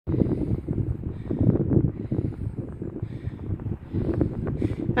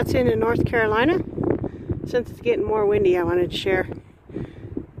That's in North Carolina. Since it's getting more windy, I wanted to share.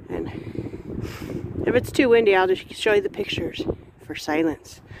 And if it's too windy, I'll just show you the pictures for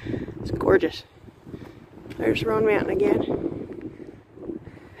silence. It's gorgeous. There's Roan Mountain again.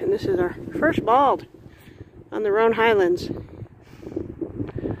 And this is our first bald on the Roan Highlands.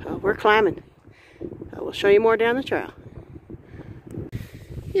 We're climbing. We'll show you more down the trail.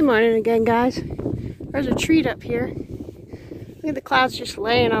 Good morning again, guys. There's a treat up here. Look at the clouds just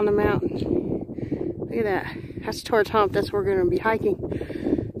laying on the mountain. Look at that. That's towards Hump. That's where we're going to be hiking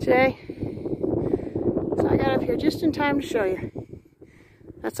today. So I got up here just in time to show you.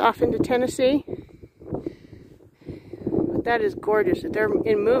 That's off into Tennessee. But that is gorgeous. They're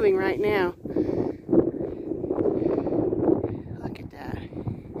moving right now. Look at that.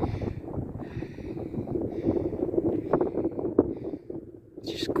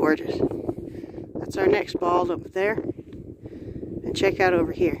 It's just gorgeous. That's our next bald up there. And check out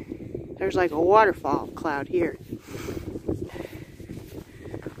over here. There's like a waterfall cloud here.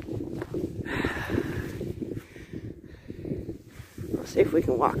 Let's see if we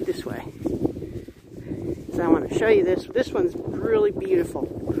can walk this way. So I want to show you this. This one's really beautiful.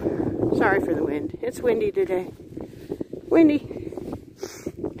 Sorry for the wind. It's windy today. Windy.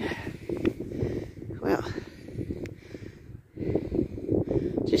 Well,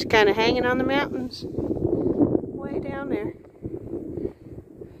 just kind of hanging on the mountains. Way down there.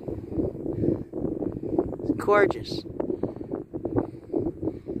 It's gorgeous.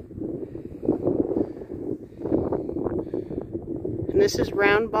 And this is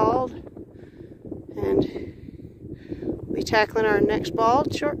round bald, and we'll be tackling our next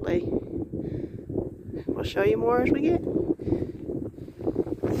bald shortly. We'll show you more as we get.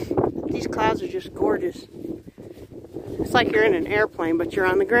 These clouds are just gorgeous. It's like you're in an airplane, but you're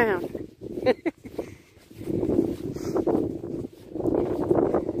on the ground.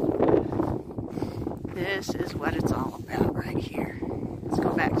 This is what it's all about right here. Let's go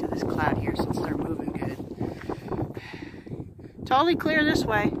back to this cloud here since they're moving good. Totally clear this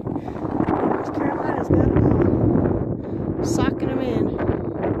way. North Carolina's got them all. Socking them in.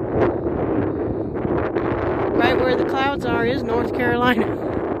 Right where the clouds are is North Carolina.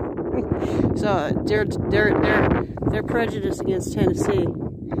 So they're prejudiced against Tennessee.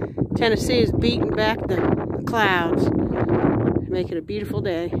 Tennessee is beating back the clouds to make it a beautiful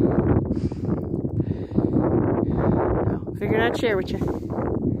day. So, figured I'd share with you.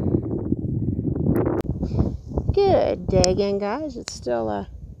 Good day again, guys. It's still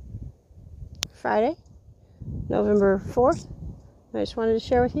Friday, November 4th. I just wanted to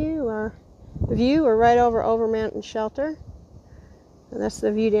share with you our view. We're right over Mountain Shelter. And that's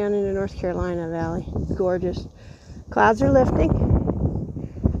the view down into North Carolina Valley. Gorgeous. Clouds are lifting.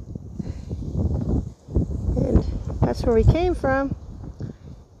 And that's where we came from.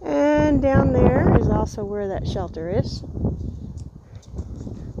 And down there is also where that shelter is.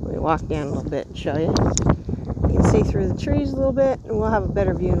 Let me walk down a little bit and show you. You can see through the trees a little bit, and we'll have a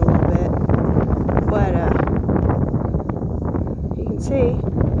better view in a little bit. But you can see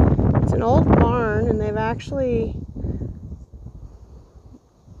it's an old barn, and they've actually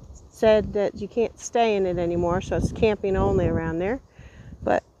said that you can't stay in it anymore, so it's camping only around there.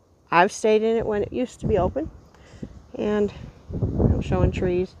 But I've stayed in it when it used to be open, and I'm showing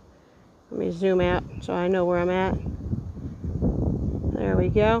trees. Let me zoom out so I know where I'm at. There we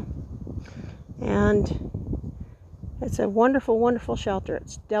go. And it's a wonderful, wonderful shelter.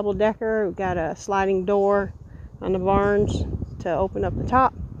 It's double-decker. We've got a sliding door on the barns to open up the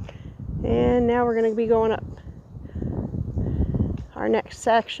top. And now we're going to be going up our next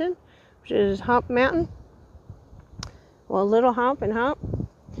section, which is Hump Mountain. Well, Little Hump and Hump.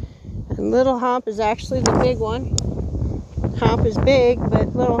 And Little Hump is actually the big one. Hump is big,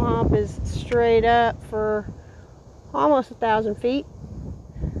 but Little Hump is straight up for almost 1,000 feet.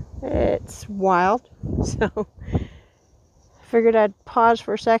 It's wild. So figured I'd pause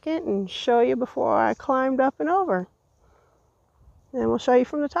for a second and show you before I climbed up and over. And we'll show you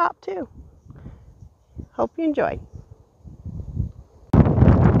from the top too. Hope you enjoyed.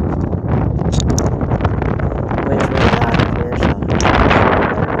 Wind's really loud up here, so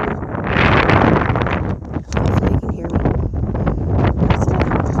hopefully you can hear me.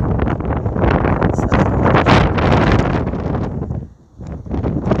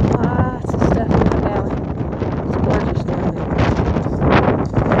 Lots of stuff in the valley. It's gorgeous down there.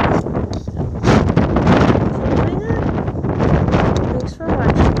 Thanks for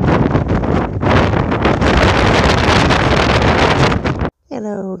watching.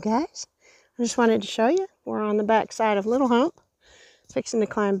 Hello, guys. I just wanted to show you we're on the back side of Little Hump, fixing to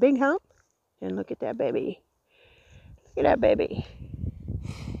climb Big Hump, and look at that baby. Look at that baby.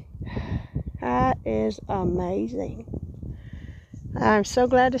 That is amazing. I'm so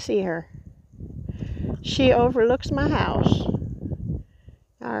glad to see her. She overlooks my house.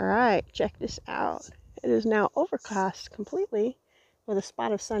 All right, check this out. It is now overcast completely with a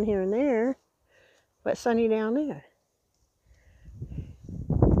spot of sun here and there, but sunny down there.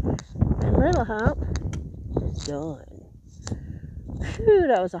 And little hump is done. Phew,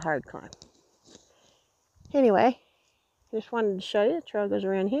 that was a hard climb. Anyway, just wanted to show you. The trail goes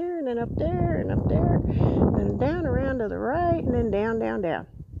around here and then up there and up there, and then down around to the right and then down, down, down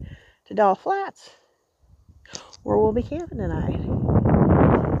to Doll Flats, where we'll be camping tonight.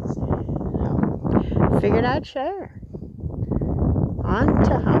 So, figured I'd share. On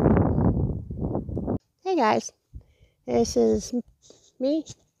to hump. Hey guys, this is me,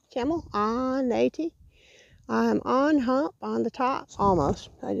 Camel, on the AT. I'm on hump on the top, almost.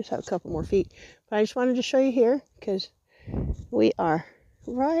 I just have a couple more feet. But I just wanted to show you here because we are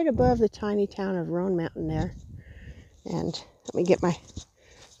right above the tiny town of Roan Mountain there. And let me get my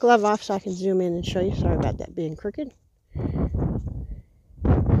glove off so I can zoom in and show you. Sorry about that being crooked.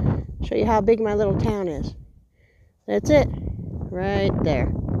 Show you how big my little town is. That's it. Right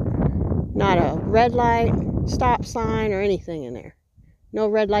there. Not a red light, stop sign, or anything in there. No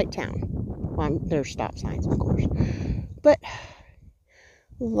red light town. Well, there's stop signs, of course. But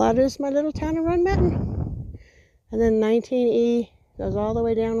that is my little town of Roan Mountain. And then 19E goes all the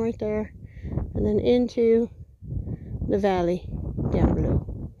way down right there. And then into the valley down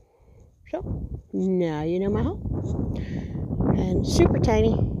below. So, now you know my home. And super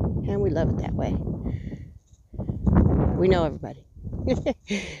tiny. And we love it that way. We know everybody.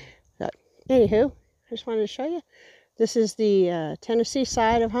 So, anywho, I just wanted to show you. This is the Tennessee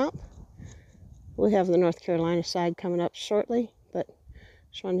side of hump. We have the North Carolina side coming up shortly, but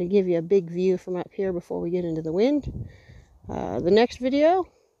just wanted to give you a big view from up here before we get into the wind. The next video,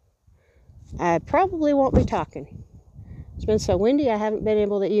 I probably won't be talking. It's been so windy, I haven't been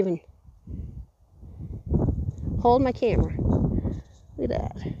able to even hold my camera. Look at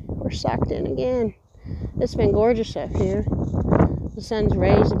that. We're socked in again. It's been gorgeous up here. The sun's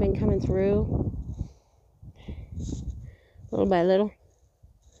rays have been coming through. Little by little.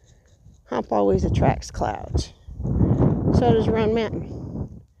 Hump always attracts clouds. So does Roan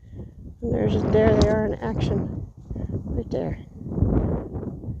Mountain. And there they are in action. Right there.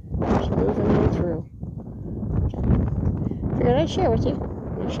 Just moving on through. So, figured I'd share with you.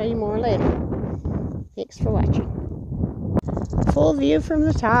 I'll show you more later. Thanks for watching. Full view from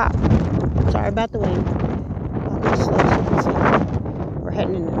the top. Sorry about the wind. I'll go slow so you can see. We're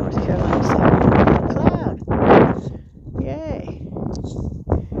heading into North Carolina side. Cloud. Yay.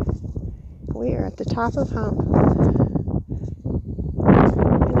 We are at the top of hump.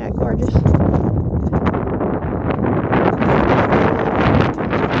 Isn't that gorgeous?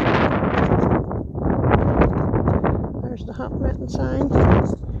 There's the Hump Mountain sign.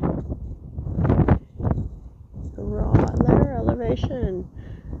 The raw letter elevation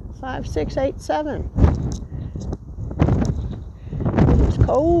 5687. It is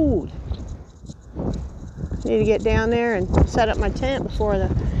cold. Need to get down there and set up my tent before the